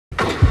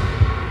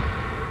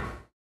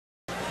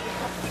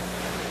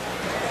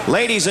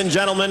Ladies and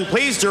gentlemen,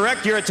 please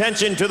direct your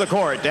attention to the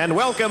court and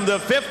welcome the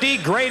 50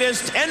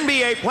 greatest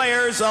NBA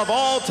players of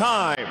all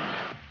time.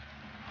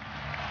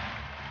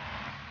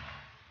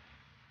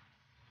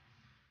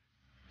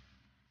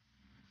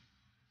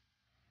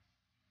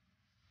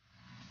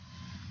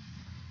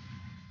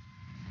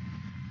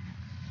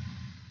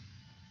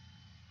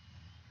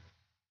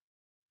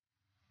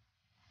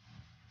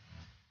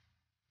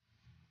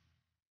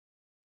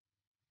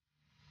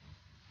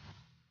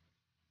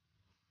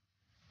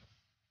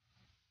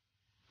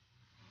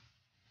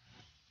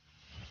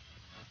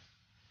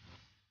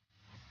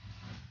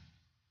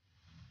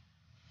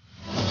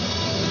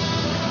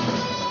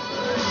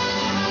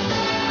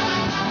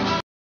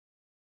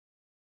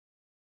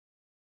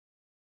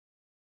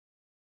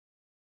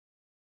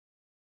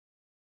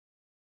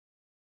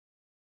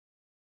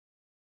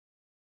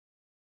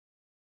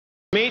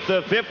 Meet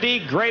the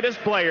 50 greatest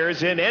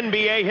players in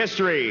NBA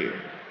history.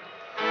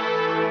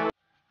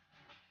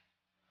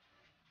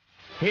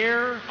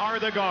 Here are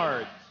the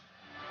guards.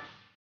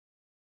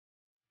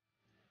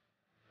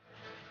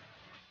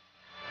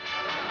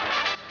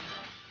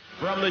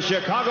 From the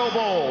Chicago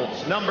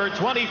Bulls, number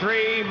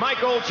 23,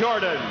 Michael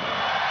Jordan.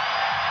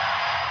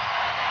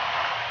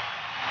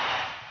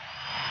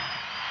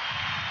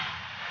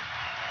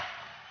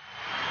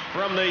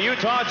 From the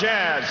Utah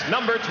Jazz,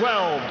 number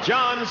 12,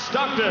 John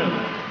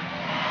Stockton.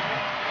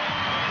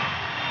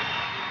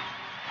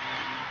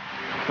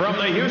 From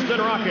the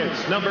Houston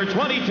Rockets, number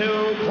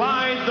 22,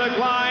 Clyde the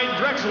Glide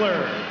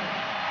Drexler.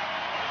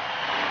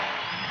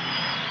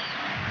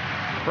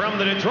 From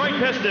the Detroit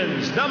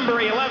Pistons, number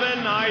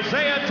 11,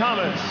 Isaiah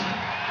Thomas.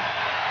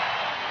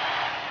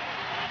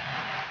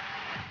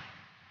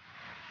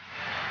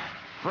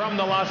 From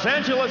the Los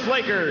Angeles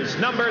Lakers,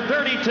 number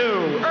 32,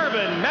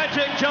 Earvin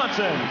Magic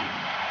Johnson.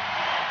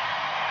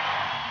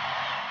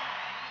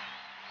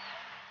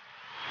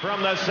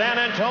 From the San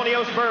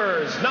Antonio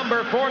Spurs,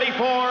 number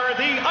 44,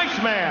 the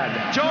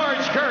Iceman,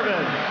 George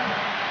Gervin.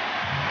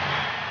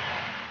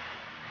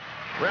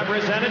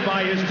 Represented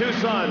by his two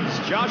sons,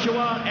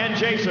 Joshua and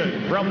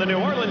Jason. From the New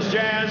Orleans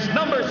Jazz,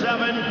 number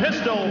 7,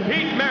 Pistol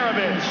Pete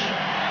Maravich.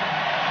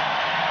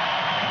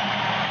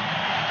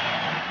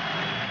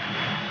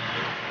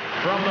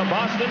 From the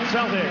Boston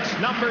Celtics,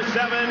 number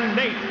 7,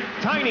 Nate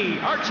Tiny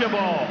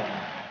Archibald.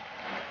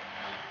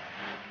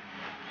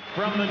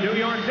 From the New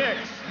York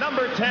Knicks,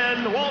 number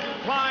 10, Walt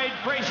Clyde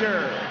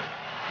Frazier.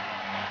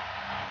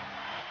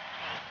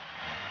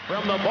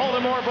 From the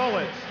Baltimore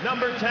Bullets,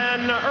 number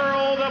 10,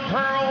 Earl the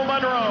Pearl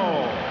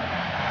Monroe.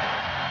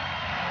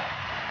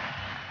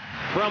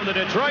 From the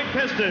Detroit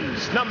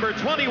Pistons, number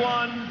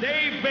 21,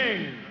 Dave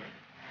Bing.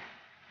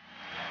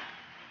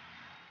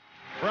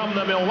 From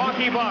the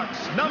Milwaukee Bucks,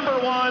 number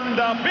 1,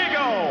 the Big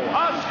O,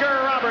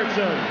 Oscar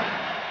Robertson.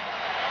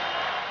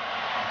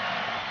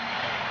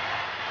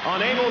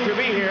 Unable to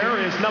be here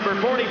is number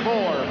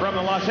 44 from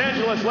the Los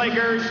Angeles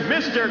Lakers,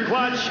 Mr.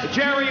 Clutch,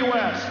 Jerry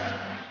West.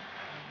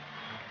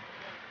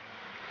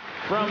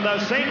 From the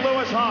St.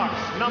 Louis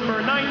Hawks,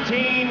 number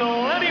 19,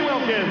 Lenny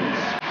Wilkins.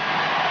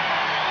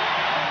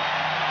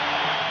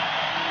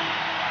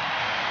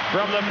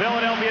 From the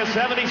Philadelphia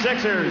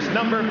 76ers,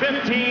 number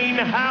 15,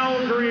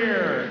 Hal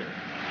Greer.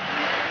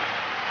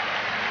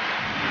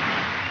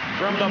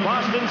 From the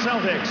Boston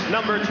Celtics,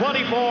 number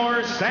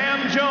 24,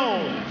 Sam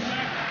Jones.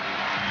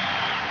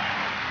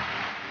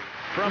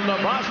 From the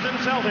Boston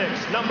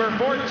Celtics, number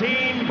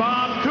 14,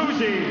 Bob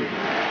Cousy.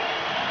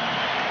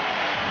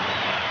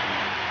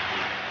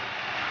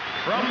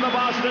 From the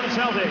Boston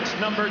Celtics,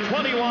 number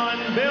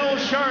 21, Bill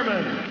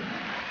Sharman.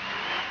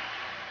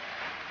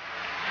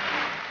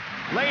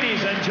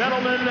 Ladies and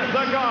gentlemen,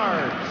 the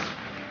guards.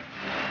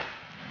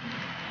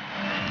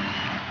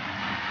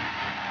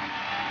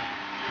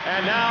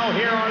 And now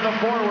here are the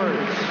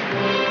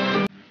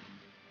forwards.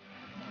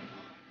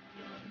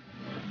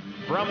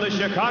 From the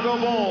Chicago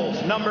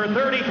Bulls, number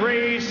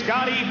 33,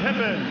 Scottie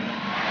Pippen.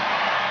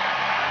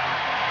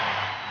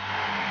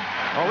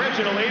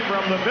 Originally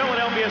from the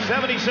Philadelphia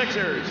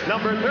 76ers,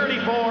 number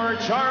 34,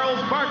 Charles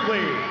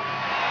Barkley.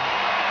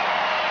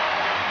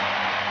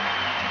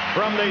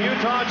 From the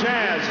Utah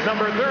Jazz,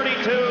 number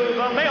 32,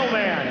 the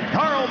mailman,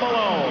 Karl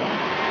Malone.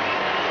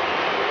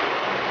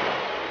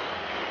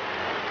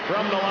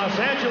 From the Los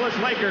Angeles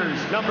Lakers,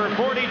 number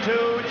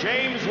 42,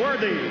 James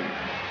Worthy.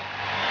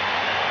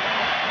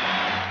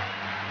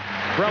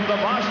 From the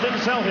Boston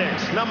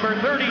Celtics, number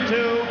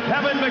 32,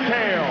 Kevin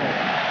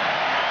McHale.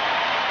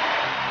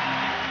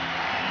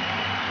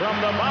 From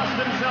the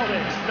Boston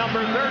Celtics,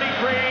 number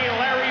 33,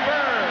 Larry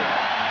Bird.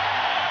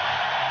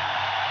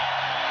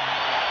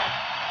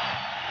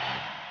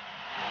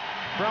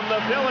 From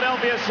the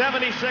Philadelphia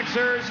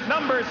 76ers,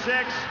 number 6,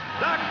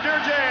 Dr.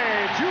 J.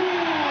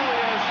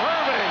 Julius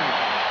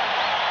Erving.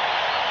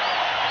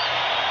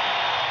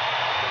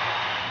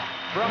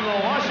 From the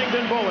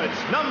Washington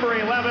Bullets, number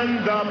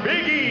 11, the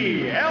Big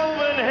E,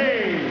 Elvin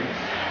Hayes.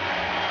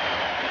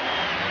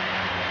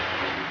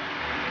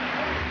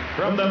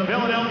 From the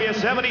Philadelphia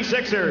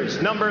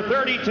 76ers, number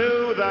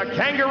 32, the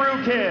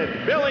Kangaroo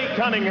Kid, Billy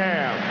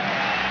Cunningham.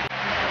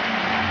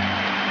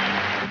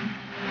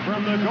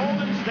 From the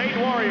Golden State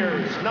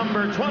Warriors,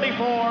 number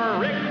 24,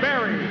 Rick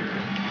Barry.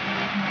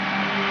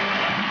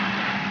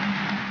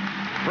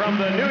 From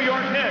the New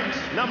York Knicks,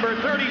 number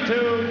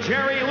 32,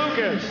 Jerry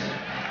Lucas.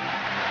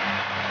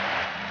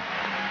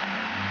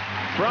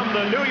 From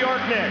the New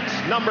York Knicks,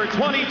 number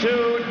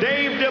 22,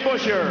 Dave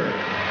DeBusschere.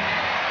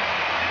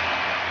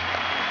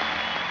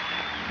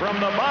 From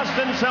the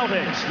Boston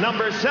Celtics,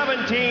 number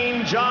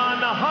 17, John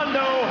Hondo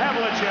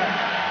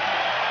Havlicek.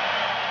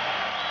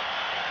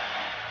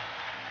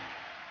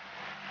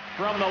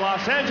 From the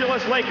Los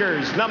Angeles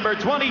Lakers, number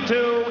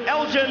 22,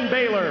 Elgin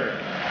Baylor.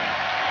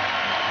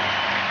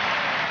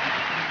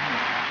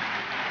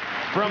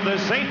 From the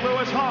St.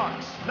 Louis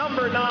Hawks,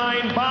 number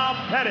 9,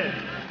 Bob Pettit.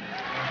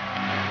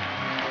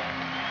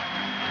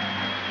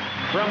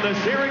 From the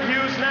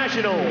Syracuse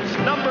Nationals,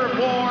 number 4,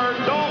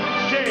 Dolph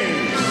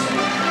Schayes.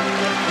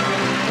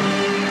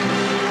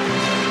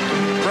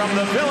 From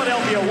the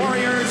Philadelphia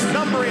Warriors,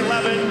 number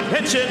 11,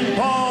 pitching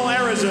Paul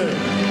Arizin.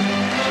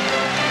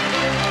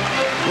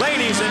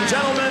 Ladies and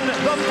gentlemen,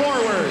 the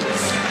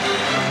forwards.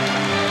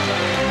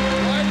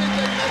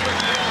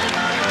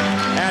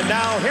 And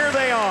now here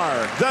they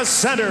are, the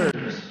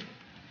centers.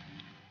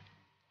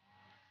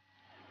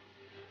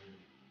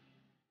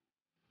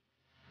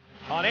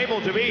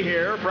 Unable to be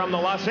here from the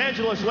Los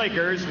Angeles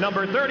Lakers,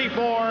 number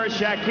 34,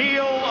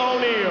 Shaquille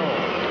O'Neal.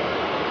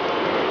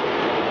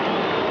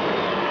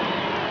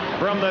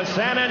 From the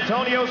San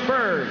Antonio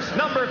Spurs,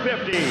 number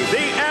 50,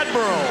 the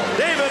Admiral,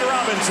 David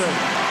Robinson.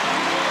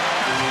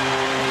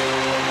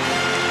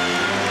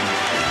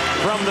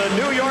 From the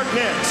New York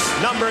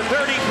Knicks, number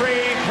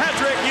 33,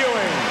 Patrick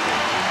Ewing.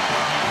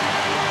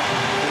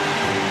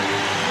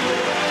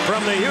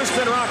 From the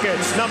Houston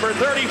Rockets, number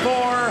 34,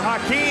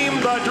 Hakeem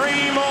the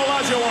Dream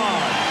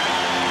Olajuwon.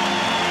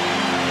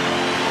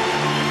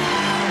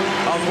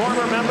 A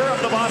former member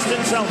of the Boston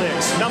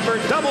Celtics, number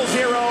 00,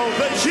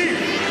 the Chief,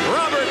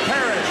 Robert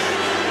Parrish.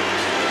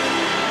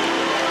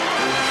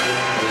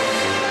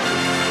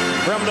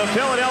 From the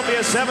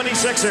Philadelphia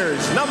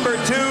 76ers, number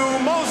 2,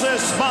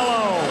 Moses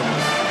Malone.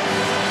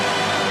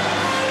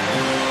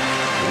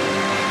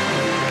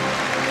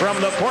 From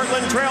the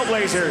Portland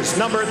Trailblazers,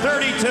 number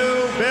 32,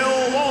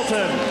 Bill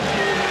Walton.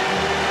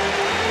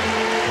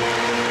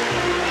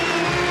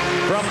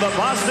 From the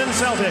Boston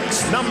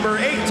Celtics, number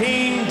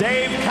 18,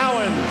 Dave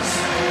Cowens.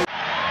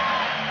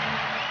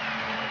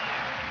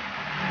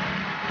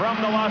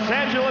 From the Los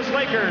Angeles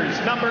Lakers,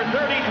 number 33,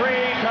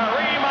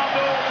 Kareem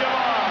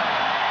Abdul-Jabbar.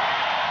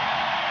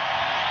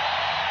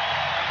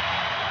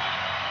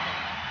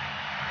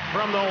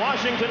 From the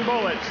Washington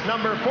Bullets,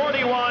 number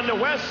 41,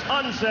 Wes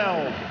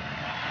Unseld.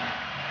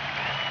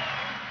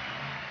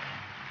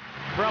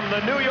 From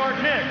the New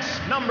York Knicks,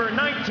 number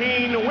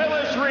 19,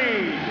 Willis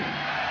Reed.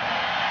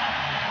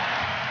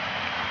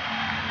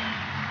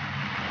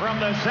 From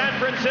the San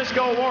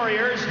Francisco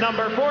Warriors,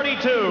 number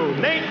 42,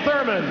 Nate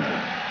Thurmond.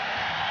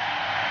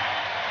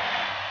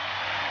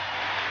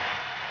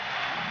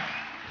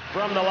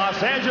 From the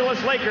Los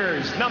Angeles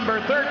Lakers, number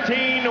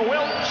 13,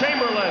 Wilt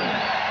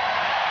Chamberlain.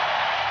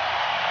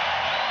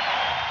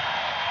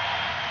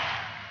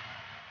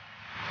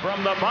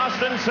 From the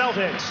Boston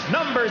Celtics,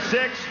 number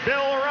 6,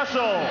 Bill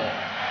Russell.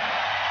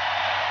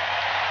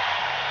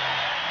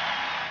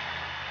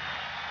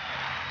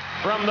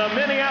 From the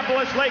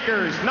Minneapolis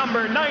Lakers,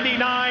 number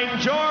 99,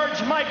 George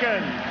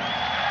Mikan.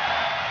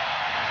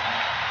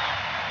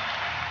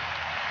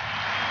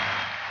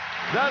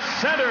 The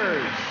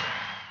centers.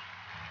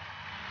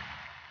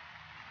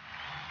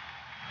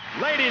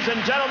 Ladies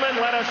and gentlemen,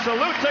 let us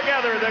salute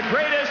together the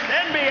greatest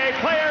NBA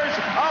players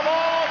of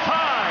all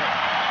time.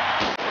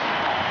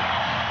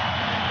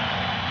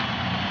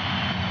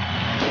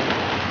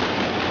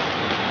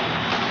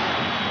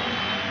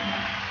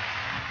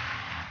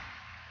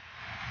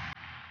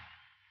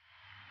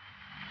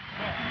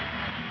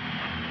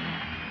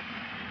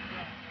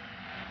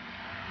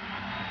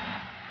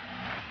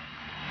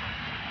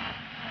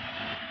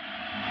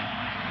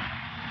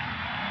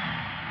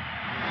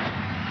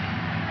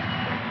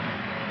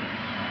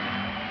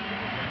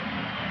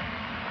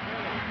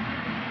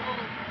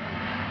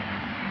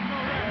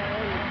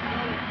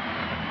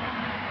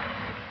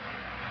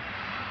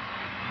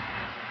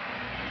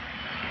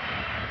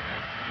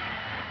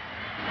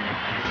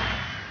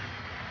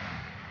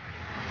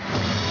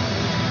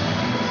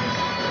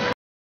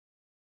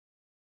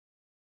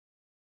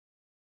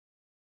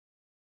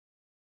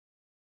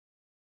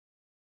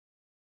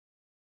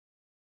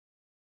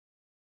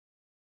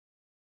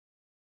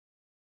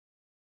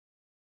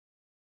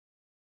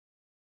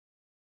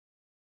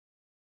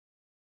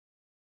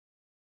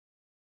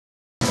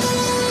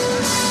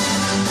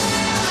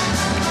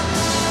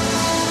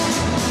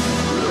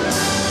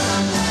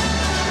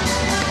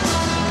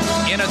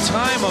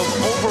 Time of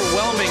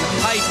overwhelming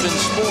hype in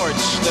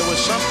sports, there was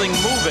something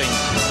moving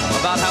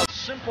about how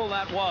simple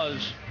that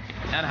was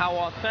and how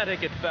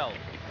authentic it felt.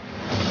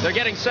 They're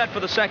getting set for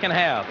the second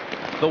half.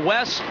 The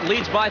West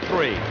leads by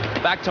 3.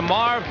 Back to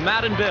Marv,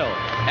 Matt, and Bill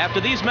after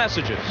these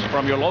messages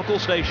from your local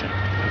station.